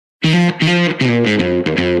Welcome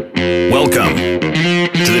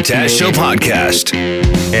to the Taz Show podcast.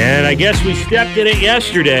 And I guess we stepped in it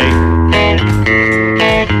yesterday.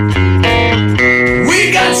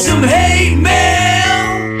 We got some hate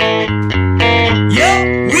mail.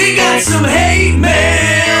 Yep, we got some hate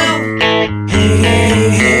mail.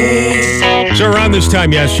 Hey. So around this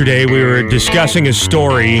time yesterday, we were discussing a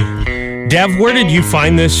story. Dev, where did you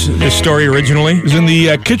find this story originally? It was in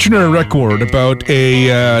the Kitchener Record about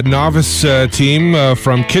a novice team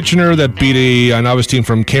from Kitchener that beat a novice team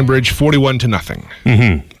from Cambridge 41-0.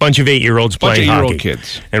 Mm-hmm. Bunch of 8-year-olds playing hockey. Bunch of 8-year-old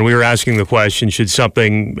kids. And we were asking the question, should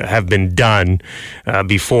something have been done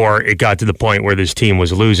before it got to the point where this team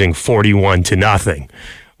was losing 41-0?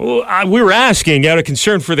 Well, we were asking out of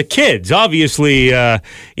concern for the kids. Obviously, that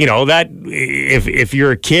if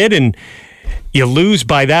you're a kid and you lose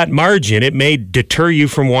by that margin, it may deter you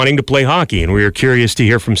from wanting to play hockey. And we were curious to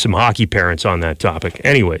hear from some hockey parents on that topic.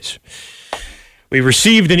 Anyways, we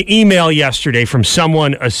received an email yesterday from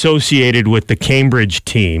someone associated with the Cambridge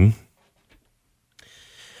team.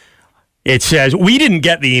 It says, we didn't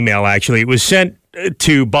get the email, actually. It was sent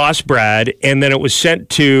to Boss Brad, and then it was sent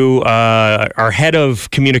to our head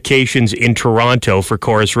of communications in Toronto for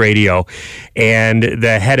Chorus Radio and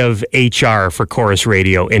the head of HR for Chorus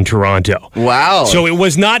Radio in Toronto. Wow. So it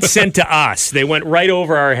was not sent to us. They went right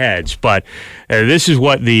over our heads, but this is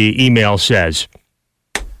what the email says.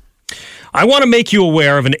 I want to make you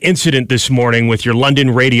aware of an incident this morning with your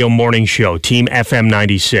London radio morning show, Team FM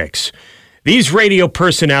 96. These radio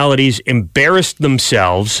personalities embarrassed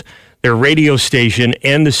themselves, their radio station,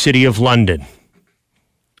 and the City of London.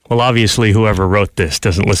 Well, obviously, whoever wrote this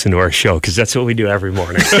doesn't listen to our show, because that's what we do every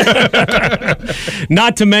morning.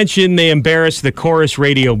 Not to mention, they embarrassed the Chorus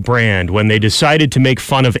Radio brand when they decided to make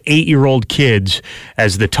fun of 8-year-old kids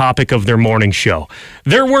as the topic of their morning show.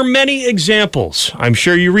 There were many examples. I'm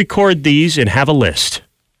sure you record these and have a list.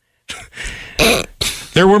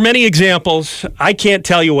 There were many examples. I can't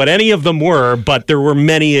tell you what any of them were, but there were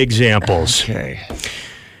many examples. Okay.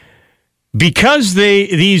 Because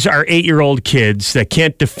these are 8-year-old kids that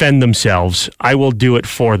can't defend themselves, I will do it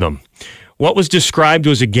for them. What was described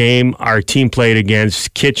was a game our team played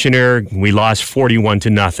against Kitchener. We lost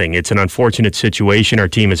 41-0. It's an unfortunate situation our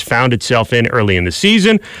team has found itself in early in the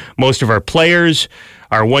season. Most of our players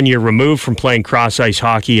are 1 year removed from playing cross-ice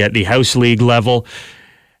hockey at the house league level.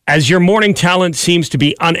 As your morning talent seems to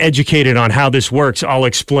be uneducated on how this works, I'll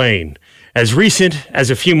explain. As recent as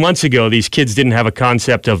a few months ago, these kids didn't have a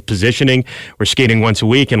concept of positioning. We're skating once a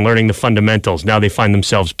week and learning the fundamentals. Now they find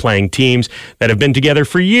themselves playing teams that have been together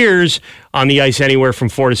for years on the ice anywhere from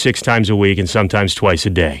 4 to 6 times a week and sometimes twice a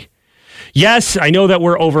day. Yes, I know that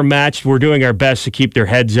we're overmatched. We're doing our best to keep their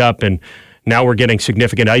heads up, and now we're getting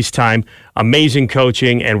significant ice time, amazing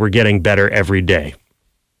coaching, and we're getting better every day.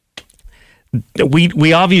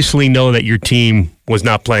 We obviously know that your team was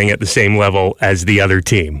not playing at the same level as the other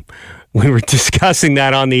team. We were discussing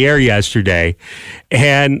that on the air yesterday,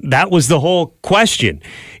 and that was the whole question.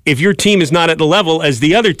 If your team is not at the level as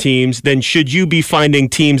the other teams, then should you be finding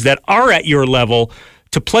teams that are at your level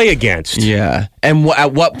to play against? Yeah. And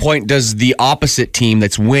at what point does the opposite team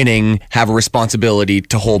that's winning have a responsibility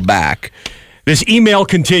to hold back? This email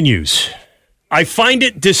continues. I find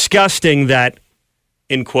it disgusting that,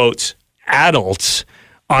 in quotes, adults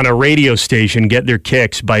on a radio station get their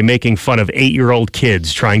kicks by making fun of 8-year-old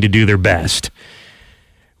kids trying to do their best.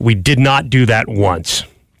 We did not do that once.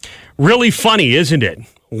 Really funny, isn't it?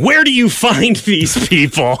 Where do you find these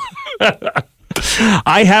people?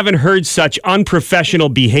 I haven't heard such unprofessional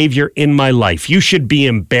behavior in my life. You should be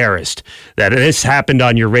embarrassed that this happened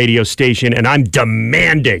on your radio station, and I'm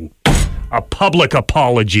demanding a public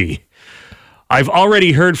apology. I've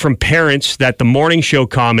already heard from parents that the morning show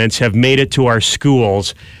comments have made it to our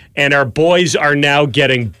schools, and our boys are now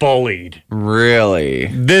getting bullied. Really?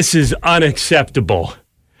 This is unacceptable.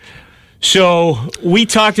 So we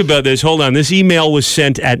talked about this. Hold on. This email was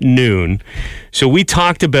sent at noon. So we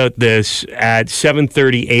talked about this at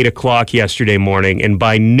 7:30, 8 o'clock yesterday morning, and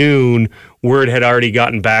by noon, word had already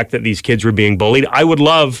gotten back that these kids were being bullied. I would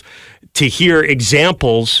love to hear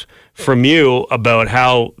examples from you about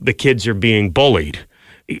how the kids are being bullied.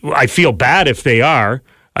 I feel bad if they are.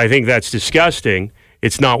 I think that's disgusting.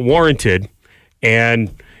 It's not warranted. And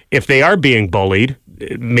if they are being bullied,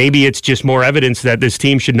 maybe it's just more evidence that this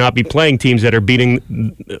team should not be playing teams that are beating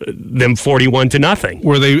them 41-0.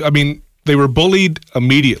 Were they? I mean, they were bullied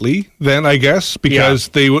immediately. Then I guess because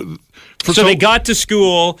they. So they got to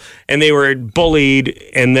school and they were bullied,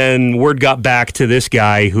 and then word got back to this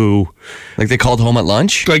guy who... Like they called home at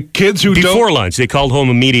lunch? Like kids who Before lunch, they called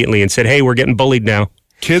home immediately and said, hey, we're getting bullied now.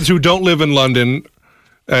 Kids who don't live in London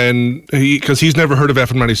and because he's never heard of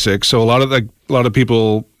FM 96, so a lot of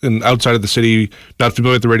people outside of the city not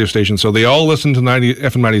familiar with the radio station, so they all listened to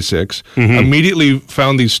FM 96. Immediately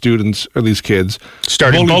found these students or these kids,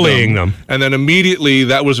 started bullying them, and then immediately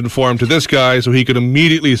that was informed to this guy, so he could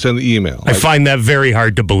immediately send the email. I find that very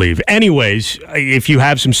hard to believe. Anyways, if you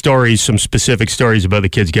have some stories, some specific stories about the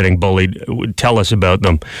kids getting bullied, tell us about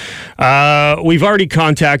them. We've already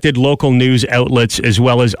contacted local news outlets as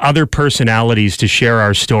well as other personalities to share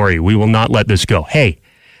our story. We will not let this go. Hey,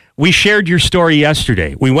 we shared your story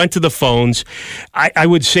yesterday. We went to the phones. I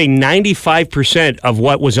would say 95% of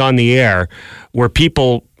what was on the air were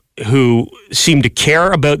people who seemed to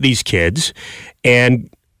care about these kids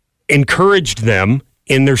and encouraged them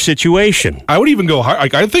in their situation. I would even go high.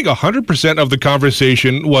 I think 100% of the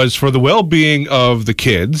conversation was for the well-being of the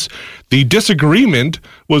kids. The disagreement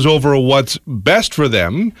was over what's best for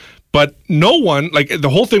them. But no one, the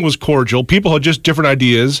whole thing was cordial. People had just different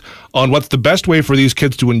ideas on what's the best way for these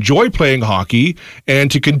kids to enjoy playing hockey and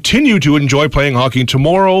to continue to enjoy playing hockey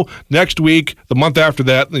tomorrow, next week, the month after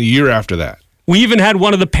that, and the year after that. We even had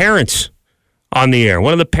one of the parents on the air.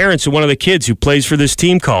 One of the parents of one of the kids who plays for this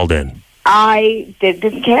team called in. I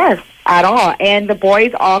didn't care at all. And the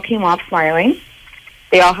boys all came off smiling.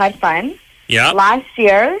 They all had fun. Yeah. Last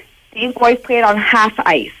year, these boys played on half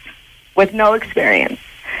ice with no experience.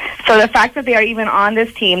 So the fact that they are even on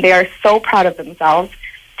this team, they are so proud of themselves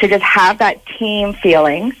to just have that team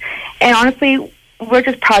feeling. And honestly, we're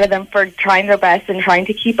just proud of them for trying their best and trying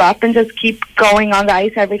to keep up and just keep going on the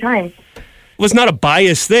ice every time. It was not a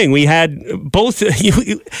biased thing. We had both.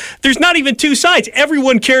 There's not even two sides.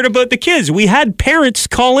 Everyone cared about the kids. We had parents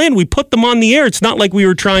call in. We put them on the air. It's not like we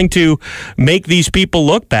were trying to make these people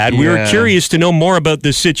look bad. We were curious to know more about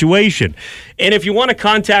this situation. And if you want to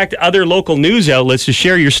contact other local news outlets to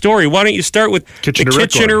share your story, why don't you start with the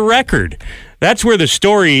Kitchener Record? That's where the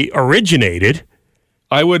story originated.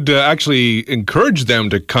 I would actually encourage them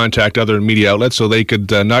to contact other media outlets so they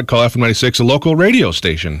could not call FM 96 a local radio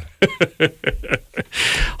station.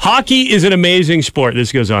 Hockey is an amazing sport.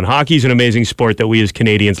 This goes on. Hockey is an amazing sport that we as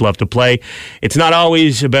Canadians love to play. It's not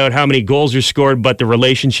always about how many goals are scored, but the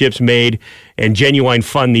relationships made and genuine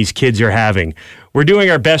fun these kids are having. We're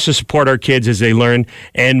doing our best to support our kids as they learn,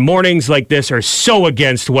 and mornings like this are so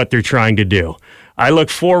against what they're trying to do. I look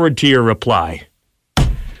forward to your reply.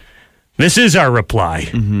 This is our reply.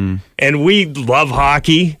 And we love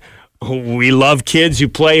hockey. We love kids who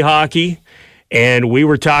play hockey. And we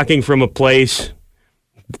were talking from a place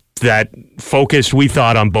that focused, we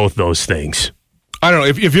thought, on both those things. I don't know.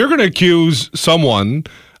 If you're going to accuse someone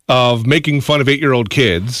of making fun of 8-year-old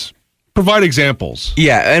kids, provide examples.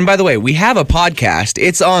 Yeah, and by the way, we have a podcast.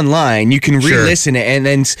 It's online. You can re-listen it, and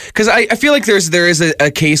then because I feel like there is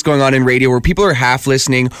a case going on in radio where people are half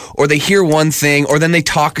listening, or they hear one thing, or then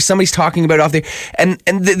somebody's talking about it off there, and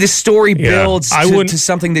the story builds to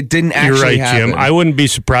something that didn't actually happen. You're right, Jim. I wouldn't be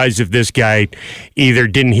surprised if this guy either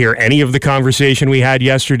didn't hear any of the conversation we had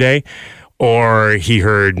yesterday, or he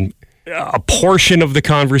heard a portion of the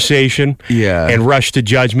conversation and rushed to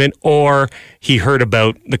judgment, or he heard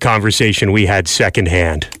about the conversation we had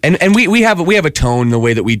secondhand. And we have a tone in the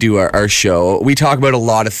way that we do our show. We talk about a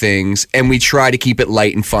lot of things, and we try to keep it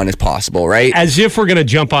light and fun as possible, right? As if we're going to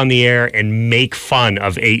jump on the air and make fun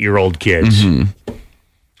of 8-year-old kids. I'm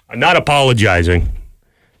not apologizing.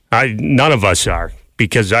 None of us are,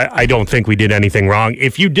 because I don't think we did anything wrong.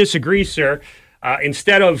 If you disagree, sir,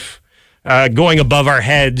 instead of going above our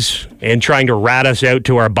heads and trying to rat us out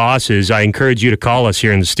to our bosses, I encourage you to call us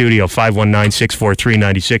here in the studio,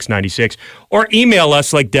 519-643-9696, or email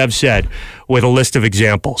us, like Dev said, with a list of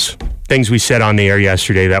examples. Things we said on the air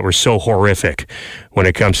yesterday that were so horrific when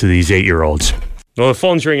it comes to these 8-year-olds. Well, the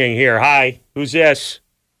phone's ringing here. Hi, who's this?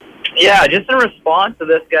 Yeah, just in response to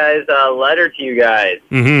this guy's letter to you guys.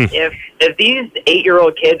 If these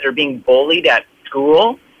 8-year-old kids are being bullied at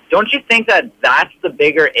school, don't you think that that's the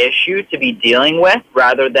bigger issue to be dealing with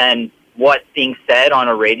rather than what's being said on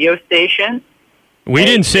a radio station? We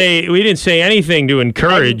didn't say anything to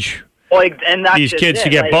encourage these kids to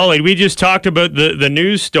get bullied. We just talked about the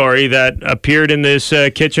news story that appeared in this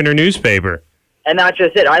Kitchener newspaper. And that's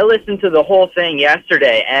just it. I listened to the whole thing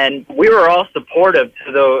yesterday, and we were all supportive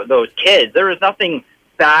to those kids. There was nothing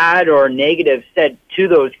bad or negative said to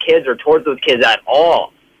those kids or towards those kids at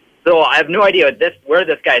all. So I have no idea where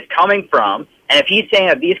this guy's coming from. And if he's saying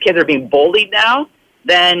that these kids are being bullied now,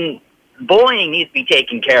 then bullying needs to be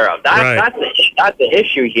taken care of. That's the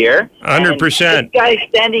issue here. 100%. This guy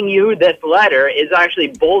sending you this letter is actually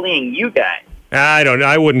bullying you guys.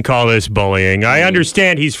 I wouldn't call this bullying. I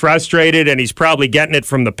understand he's frustrated and he's probably getting it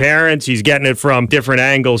from the parents. He's getting it from different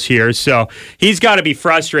angles here. So he's got to be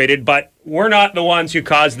frustrated, but we're not the ones who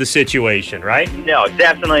caused the situation, right? No,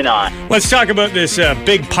 definitely not. Let's talk about this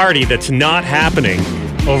big party that's not happening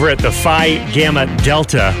over at the Phi Gamma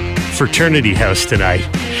Delta fraternity house tonight.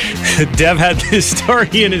 Dev had this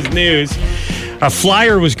story in his news. A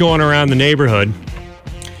flyer was going around the neighborhood.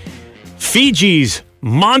 Fiji's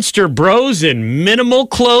Monster Bros in Minimal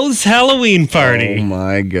Clothes Halloween party. Oh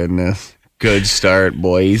my goodness. Good start,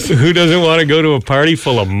 boys. Who doesn't want to go to a party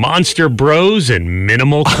full of Monster Bros in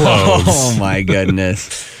minimal clothes? Oh my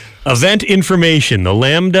goodness. Event information. The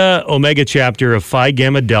Lambda Omega chapter of Phi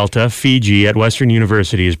Gamma Delta, Fiji at Western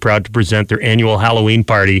University is proud to present their annual Halloween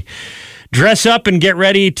party. Dress up and get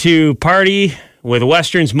ready to party with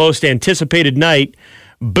Western's most anticipated night.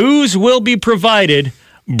 Booze will be provided.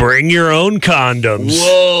 Bring your own condoms.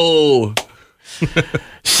 Whoa.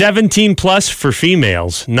 17 plus for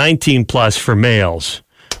females, 19 plus for males.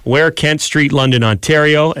 Where Kent Street, London,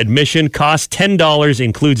 Ontario. Admission cost $10,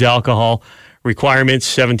 includes alcohol. Requirements,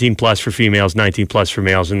 17 plus for females, 19 plus for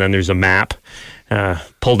males. And then there's a map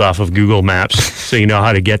pulled off of Google Maps so you know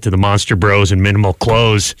how to get to the Monster Bros in minimal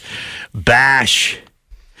clothes. Bash.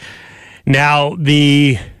 Now,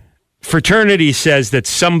 the fraternity says that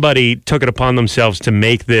somebody took it upon themselves to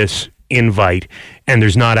make this invite, and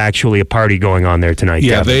there's not actually a party going on there tonight.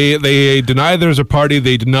 Yeah, Devin. they deny there's a party.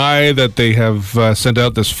 They deny that they have sent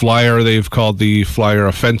out this flyer. They've called the flyer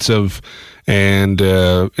offensive, and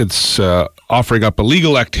it's offering up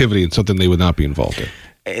illegal activity and something they would not be involved in.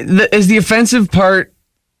 Is the offensive part...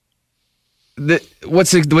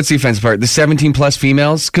 What's the offensive part? The 17 plus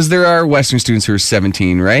females? Because there are Western students who are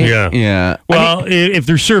 17, right? Yeah. Well, if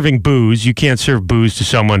they're serving booze, you can't serve booze to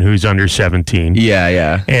someone who's under 17.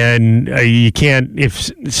 Yeah. And you can't,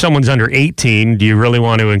 if someone's under 18, do you really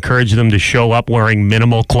want to encourage them to show up wearing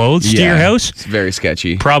minimal clothes to your house? It's very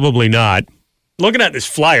sketchy. Probably not. Looking at this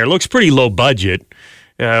flyer, looks pretty low budget.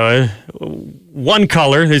 One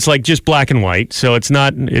color, it's like just black and white, so it's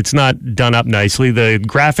not done up nicely. The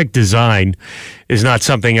graphic design is not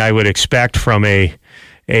something I would expect from a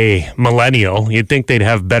millennial. You'd think they'd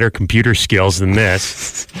have better computer skills than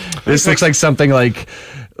this. This looks like something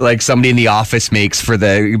like somebody in the office makes for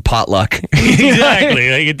the potluck.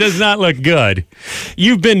 Exactly. Like, it does not look good.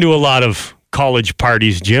 You've been to a lot of college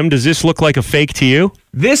parties, Jim. Does this look like a fake to you?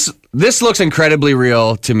 This looks incredibly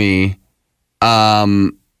real to me.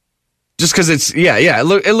 Just because it's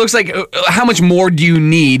it looks like how much more do you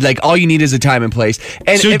need? Like all you need is a time and place.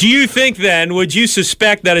 And so do you think then, would you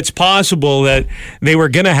suspect that it's possible that they were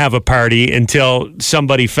going to have a party until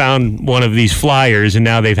somebody found one of these flyers and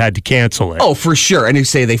now they've had to cancel it? Oh, for sure. And you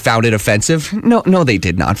say they found it offensive? No, they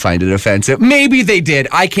did not find it offensive. Maybe they did.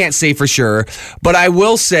 I can't say for sure, but I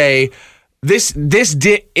will say this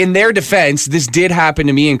did, in their defense, this did happen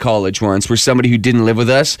to me in college once, where somebody who didn't live with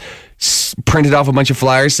us printed off a bunch of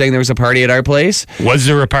flyers saying there was a party at our place. Was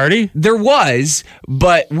there a party? There was,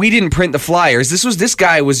 but we didn't print the flyers. This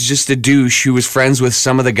guy was just a douche who was friends with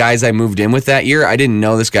some of the guys I moved in with that year. I didn't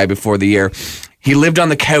know this guy before the year. He lived on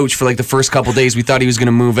the couch for like the first couple days. We thought he was going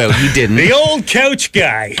to move out. He didn't. The old couch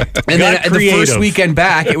guy. And then the first weekend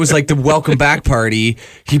back, it was like the welcome back party.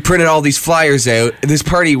 He printed all these flyers out. This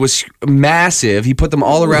party was massive. He put them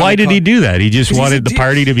all around. Why did he do that? He just wanted the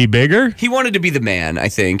party to be bigger? He wanted to be the man, I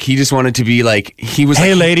think. He just wanted to be like, he was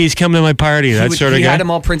hey, like, ladies, come to my party. That sort of guy. He had them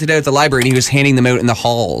all printed out at the library, and he was handing them out in the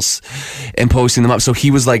halls and posting them up. So he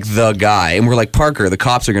was like the guy. And we're like, Parker, the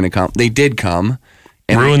cops are going to come. They did come.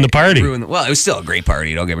 Ruin the party. Well, it was still a great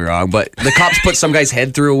party, don't get me wrong, but the cops put some guy's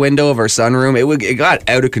head through a window of our sunroom. It got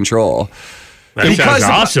out of control. That sounds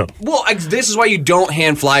awesome. Well, this is why you don't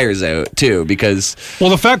hand flyers out, too, because... Well,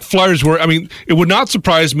 the fact flyers were... I mean, it would not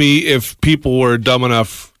surprise me if people were dumb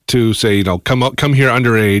enough to say, come here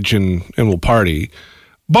underage and we'll party.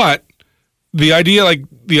 But the idea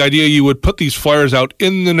you would put these flyers out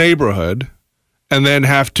in the neighborhood and then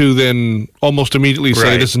have to then almost immediately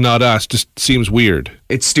say, this is not us, just seems weird.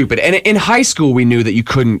 It's stupid. And in high school, we knew that you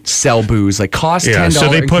couldn't sell booze. Like, cost $10. So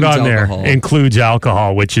they put on alcohol. there, includes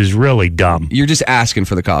alcohol, which is really dumb. You're just asking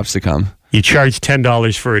for the cops to come. You charge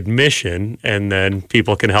 $10 for admission, and then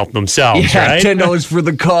people can help themselves, right? $10 for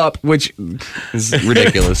the cop, which is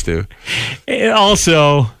ridiculous, too.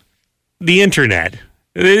 Also, the internet.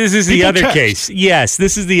 This is the other case. Yes,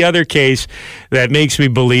 this is the other case that makes me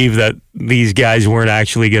believe that these guys weren't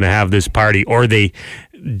actually going to have this party, or they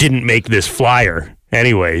didn't make this flyer.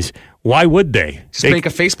 Anyways, why would they? Just make a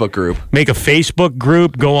Facebook group. Make a Facebook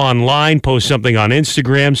group, go online, post something on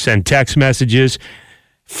Instagram, send text messages.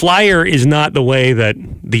 Flyer is not the way that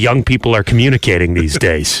the young people are communicating these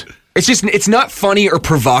days. It's not funny or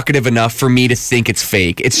provocative enough for me to think it's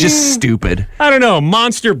fake. It's just stupid. I don't know.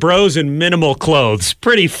 Monster Bros in minimal clothes.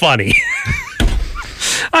 Pretty funny.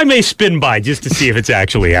 I may spin by just to see if it's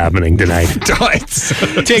actually happening tonight.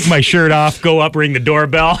 Take my shirt off, go up, ring the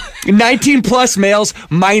doorbell. 19 plus males,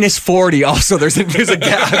 minus 40. Also, there's a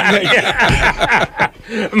gap.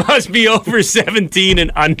 Must be over 17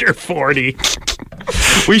 and under 40.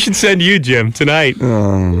 We should send you, Jim, tonight.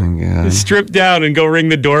 Oh, my God. Strip down and go ring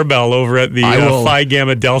the doorbell over at the Phi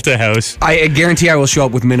Gamma Delta house. I guarantee I will show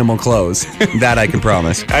up with minimal clothes. That I can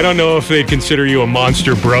promise. I don't know if they'd consider you a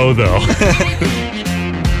monster bro, though.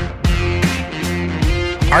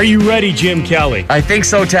 Are you ready, Jim Kelly? I think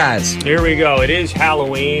so, Taz. Here we go. It is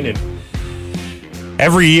Halloween, and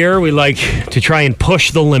every year we like to try and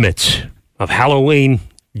push the limits of Halloween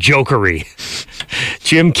jokery.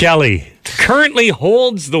 Jim Kelly currently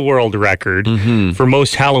holds the world record for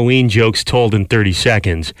most Halloween jokes told in 30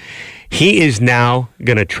 seconds. He is now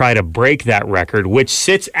going to try to break that record, which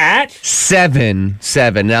sits at 7.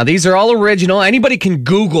 Now, these are all original. Anybody can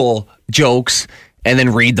Google jokes and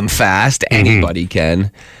then read them fast. Anybody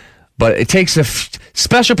can. But it takes a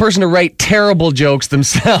special person to write terrible jokes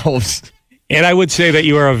themselves. And I would say that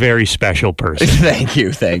you are a very special person. Thank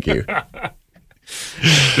you.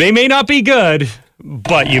 They may not be good,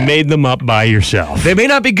 but you made them up by yourself. They may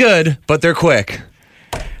not be good, but they're quick.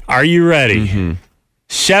 Are you ready?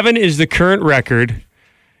 7 is the current record.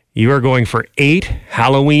 You are going for 8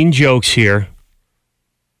 Halloween jokes here.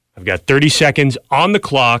 I've got 30 seconds on the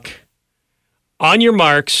clock. On your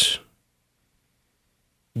marks,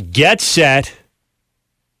 get set,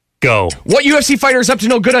 go. What UFC fighter is up to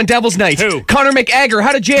no good on Devil's Night? Who? Conor McGregor.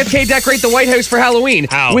 How did JFK decorate the White House for Halloween?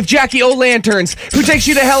 How? With Jackie O-Lanterns. Who takes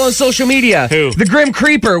you to hell on social media? Who? The Grim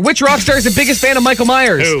Creeper. Which rock star is the biggest fan of Michael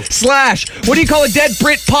Myers? Who? Slash. What do you call a dead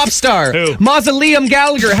Brit pop star? Who? Mausoleum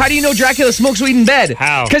Gallagher. How do you know Dracula smokes weed in bed?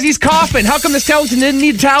 How? Because he's coughing. How come the skeleton didn't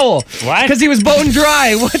need a towel? What? Because he was bone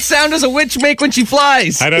dry. What sound does a witch make when she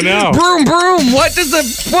flies? I don't know. Broom, broom. What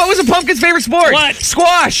was a pumpkin's favorite sport? What?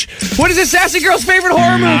 Squash. What is a sassy girl's favorite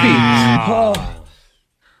horror movie?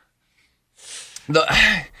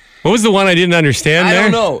 What was the one I didn't understand I there?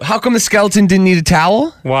 don't know. How come the skeleton didn't need a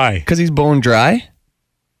towel? Why? Because he's bone dry.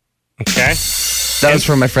 Okay. That was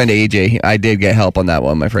from my friend AJ. I did get help on that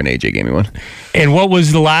one. My friend AJ gave me one. And what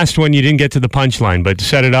was the last one? You didn't get to the punchline, but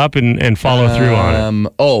set it up and follow through on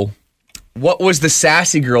it. What was the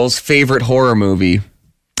sassy girl's favorite horror movie?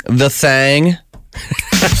 The Thing.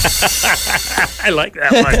 I like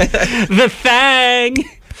that one. The Thing.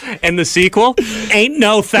 And the sequel? Ain't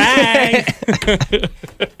no thing.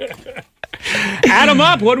 Add them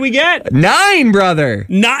up. What do we get? 9, brother.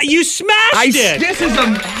 You smashed it. This is a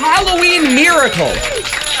Halloween miracle.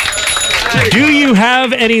 Do you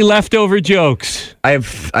have any leftover jokes? I have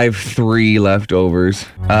 3 leftovers.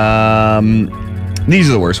 These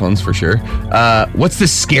are the worst ones for sure. What's the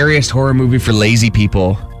scariest horror movie for lazy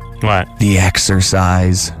people? What? The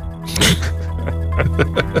Exorcist.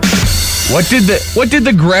 What did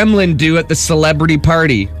the gremlin do at the celebrity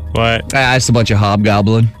party? What? It's a bunch of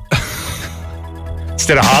hobgoblin.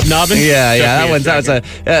 Instead of hobnobbing? Yeah. That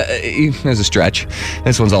was a stretch.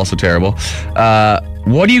 This one's also terrible.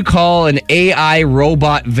 What do you call an AI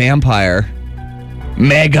robot vampire?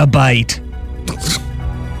 Megabyte.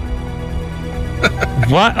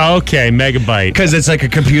 What? Okay, megabyte. Because it's like a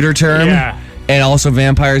computer term. Yeah. And also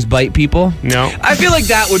vampires bite people. No. I feel like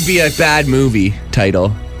that would be a bad movie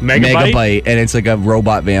title. Megabyte? And it's like a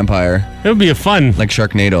robot vampire. It would be a fun. Like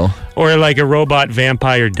Sharknado. Or like a robot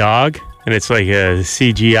vampire dog. And it's like a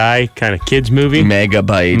CGI kind of kids movie.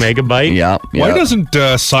 Megabyte. Yeah. Why doesn't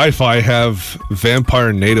sci-fi have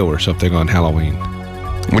Vampire NATO or something on Halloween?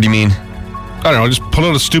 What do you mean? I don't know, just put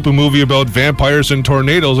out a stupid movie about vampires and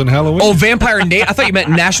tornadoes on Halloween. Oh, Vampire NATO. I thought you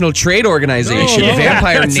meant National Trade Organization. No.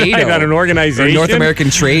 Vampire That's NATO. not an organization. Or North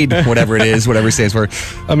American Trade, whatever it is, whatever it stands for.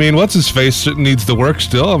 I mean, what's his face needs to work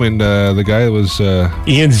still. I mean, the guy was...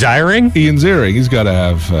 Ian Ziering? Ian Ziering. He's got to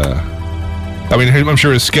have... I mean, I'm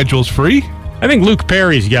sure his schedule's free. I think Luke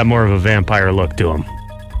Perry's got more of a vampire look to him.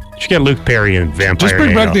 You should get Luke Perry in Vampire Just bring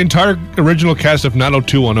NATO. back the entire original cast of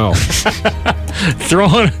 90210.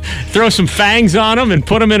 Throw some fangs on him and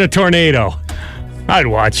put him in a tornado. I'd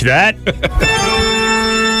watch that.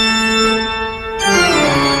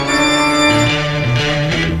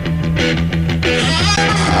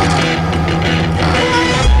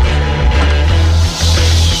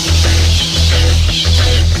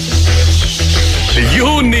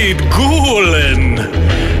 You need coolin',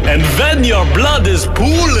 and when your blood is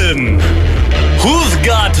poolin', who's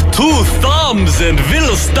got 2 thumbs? comes and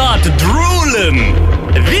will start drooling.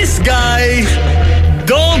 This guy,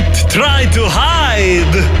 don't try to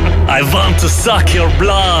hide. I want to suck your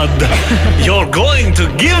blood. You're going to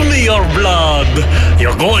give me your blood.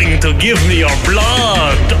 You're going to give me your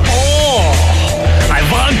blood. Oh, I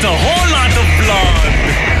want a whole lot of blood.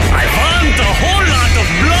 I want a whole lot of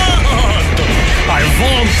blood. I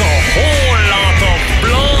want a whole lot of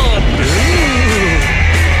blood.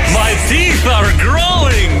 My teeth are growing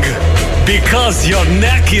because your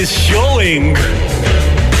neck is showing.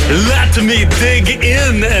 Let me dig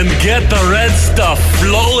in and get the red stuff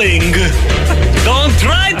flowing. Don't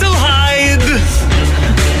try to hide.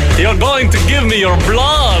 You're going to give me your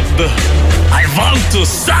blood. I want to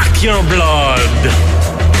suck your blood.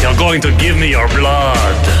 You're going to give me your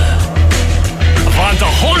blood. I want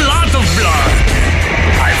a whole lot of blood.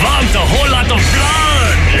 I want a whole lot of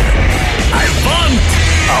blood. I want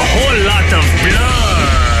a whole lot of blood.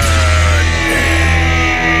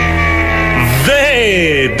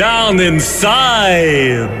 Way down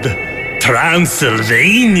inside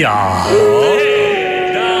Transylvania.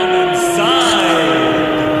 Way down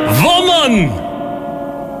inside. Woman,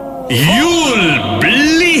 you'll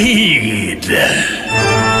bleed.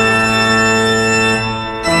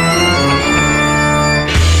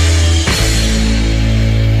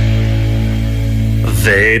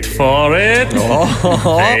 Wait for it.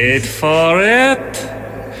 Wait for it.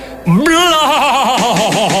 Blood!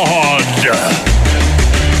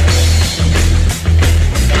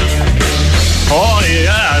 Oh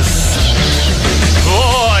yes!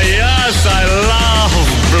 Oh yes, I love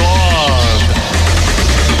blood!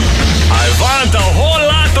 I want a whole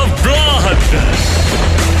lot of blood!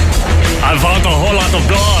 I want a whole lot of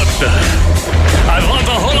blood! I want a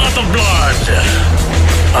whole lot of blood!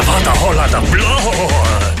 I want a whole lot of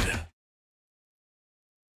blood!